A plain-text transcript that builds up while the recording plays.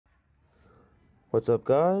What's up,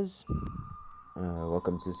 guys?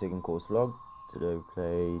 Welcome to the second course vlog. Today we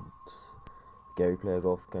played Gary Player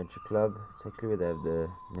Golf Country Club. It's actually where they have the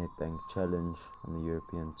Nedbank Challenge on the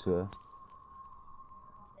European Tour.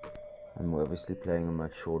 And we're obviously playing a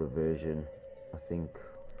much shorter version. I think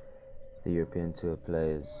the European Tour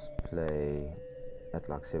players play at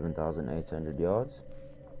like 7,800 yards.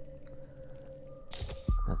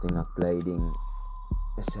 Nothing like blading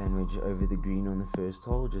a sandwich over the green on the first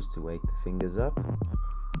hole just to wake the fingers up.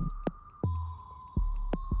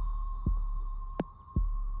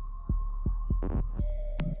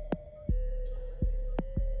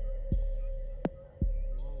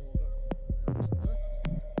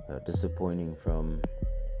 Disappointing from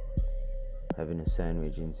having a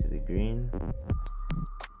sandwich into the green.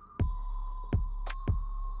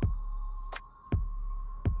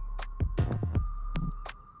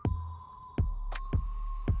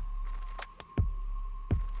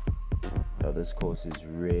 Now this course is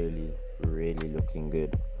really looking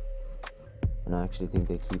good, and I actually think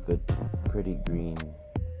they keep it pretty green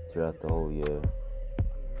throughout the whole year,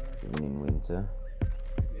 even in winter.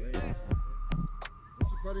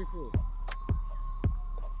 Putting for?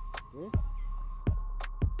 Huh?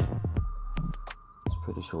 It's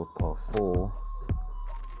pretty short par 4,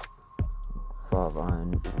 5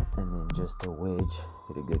 iron, and then just a wedge.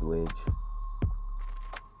 Hit a good wedge.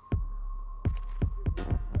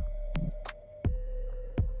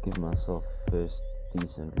 Give myself first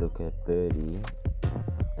decent look at birdie,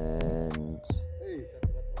 and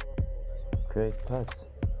great putt.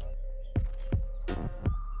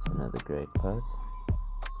 It's another great putt.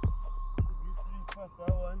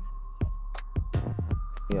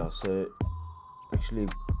 Yeah, so actually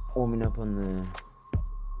warming up on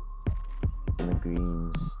the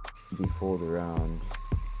greens before the round,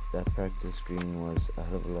 that practice green was a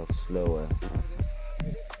hell of a lot slower,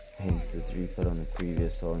 hence the 3-putt on the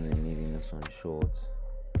previous hole and then leaving this one short.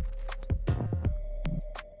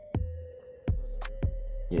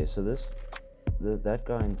 Yeah, so that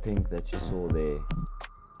guy in pink that you saw there,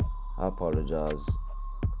 I apologize.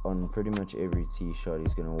 On pretty much every tee shot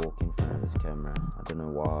he's going to walk in front of his camera. I don't know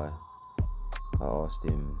why. I asked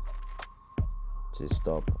him to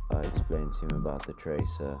stop. I explained to him about the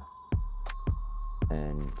TRACER,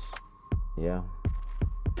 and yeah,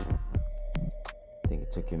 I think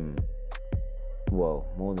it took him,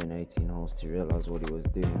 well, more than 18 holes to realize what he was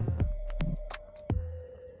doing.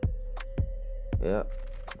 Yeah,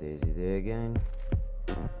 there's he there again.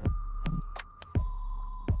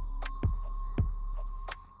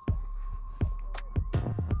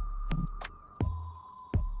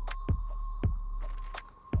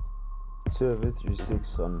 Over through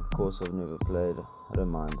 6 on course I've never played. I don't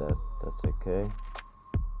mind that, that's okay.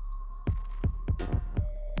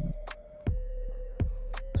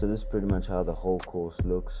 So this is pretty much how the whole course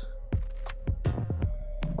looks.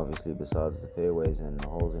 Obviously besides the fairways and the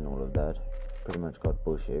holes and all of that, pretty much got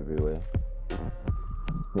bush everywhere.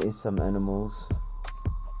 There is some animals,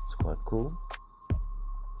 it's quite cool.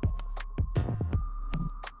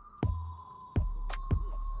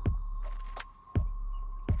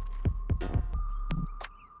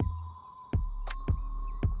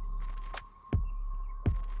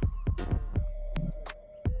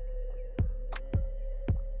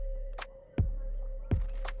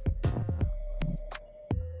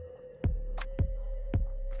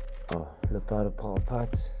 Flip out a par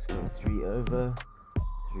putt, go 3 over,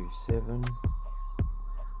 through 7.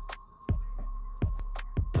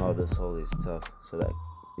 Oh, this hole is tough. So that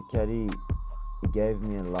the caddy, he gave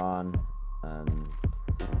me a line. I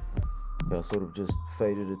sort of just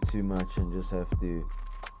faded it too much and just have to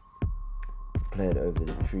play it over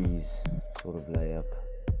the trees, sort of lay up,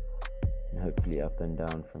 and hopefully up and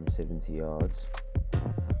down from 70 yards.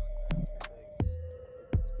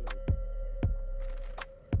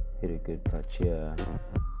 Hit a good putt here.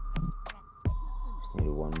 Just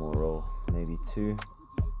needed one more roll, maybe 2.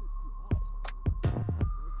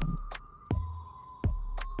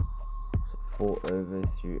 So 4 over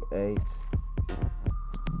through 8.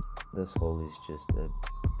 This hole is just a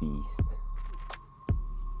beast.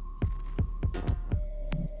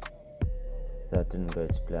 That didn't go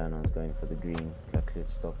to plan. I was going for the green. Luckily it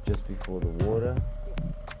stopped just before the water.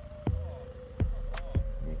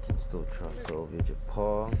 You can still try salvage a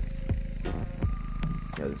par.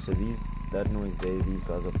 Yeah, so that noise there, these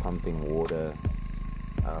guys are pumping water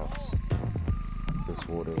out. This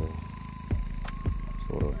water,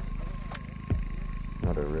 sort of,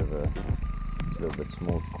 not a river, it's a little bit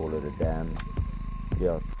small to call it a dam.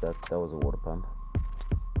 Yeah, that was a water pump.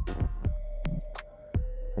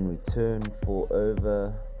 And we turn 4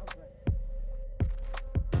 over.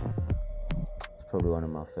 Probably one of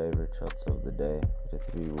my favorite shots of the day. The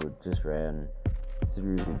 3-wood just ran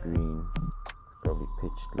through the green, probably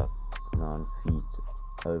pitched like 9 feet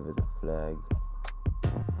over the flag.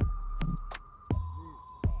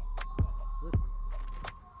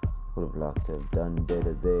 Would have liked to have done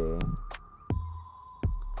better there,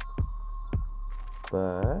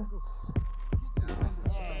 but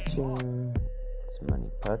it's a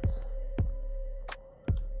money putt.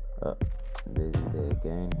 Oh, there's he there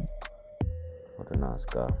again. What a nice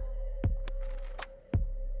guy.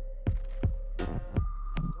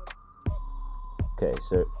 Okay,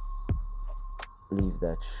 so leave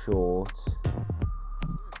that short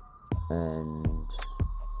and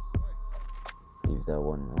leave that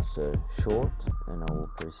one also short, and I will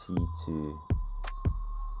proceed to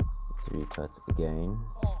 3 putt again.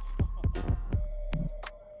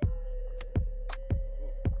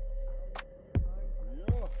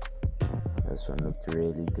 This one looked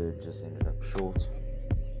really good, just ended up short.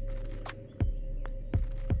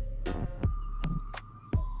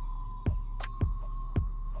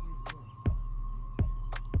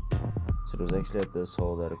 So it was actually at this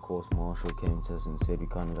hole that a course marshal came to us and said we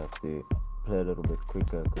kind of have to play a little bit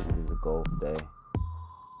quicker because it is a golf day.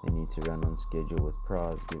 They need to run on schedule with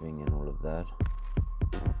prize giving and all of that.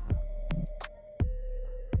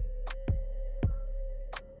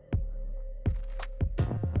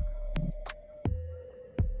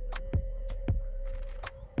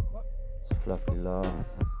 It's fluffy low.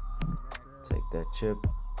 Take that chip.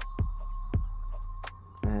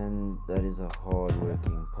 And that is a hard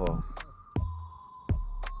working par.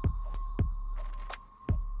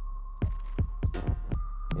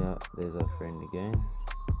 Yeah, there's our friend again.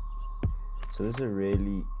 So this is a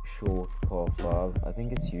really short par 5. I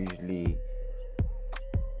think it's usually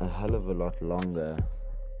a hell of a lot longer.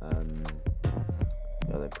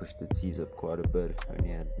 Yeah, they pushed the tees up quite a bit. Only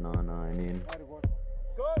had 9 iron in.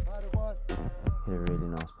 Hit a really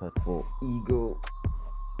nice putt for eagle,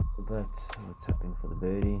 but we're tapping for the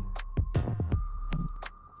birdie.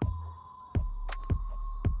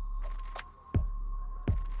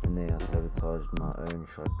 And there I sabotaged my own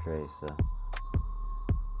shot tracer.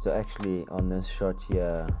 So actually on this shot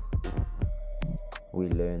here, we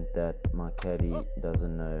learned that my caddy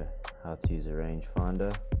doesn't know how to use a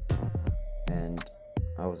rangefinder, and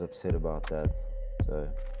I was upset about that, so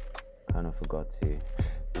kind of forgot to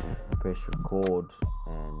press record.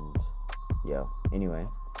 And yeah, anyway,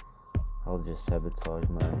 I'll just sabotage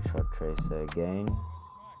my own shot tracer again.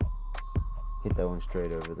 Hit that one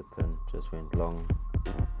straight over the pin, just went long.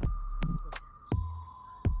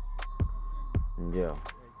 And yeah,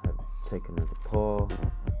 I've taken another par.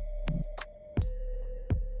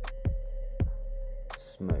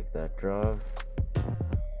 Smoke that drive.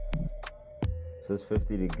 So this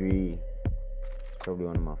 50 degree, it's probably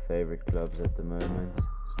one of my favorite clubs at the moment.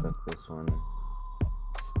 Stuck this one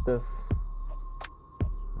stiff.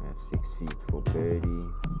 I have 6 feet for birdie.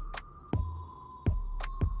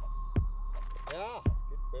 Yeah,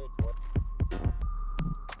 good bird, boy.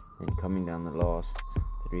 And coming down the last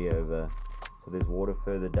 3 over. So there's water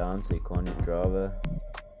further down, so you can't hit driver.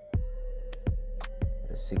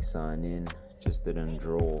 Got a 6 iron in, just didn't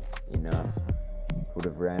draw enough. Would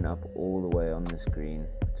have ran up all the way on the screen,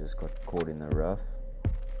 just got caught in the rough.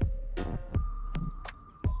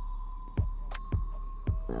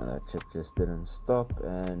 Now that chip just didn't stop,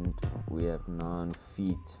 and we have 9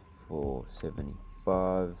 feet for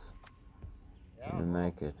 75. Gonna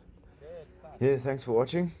make it. Yeah, thanks for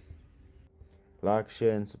watching. Like,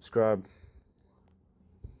 share and subscribe.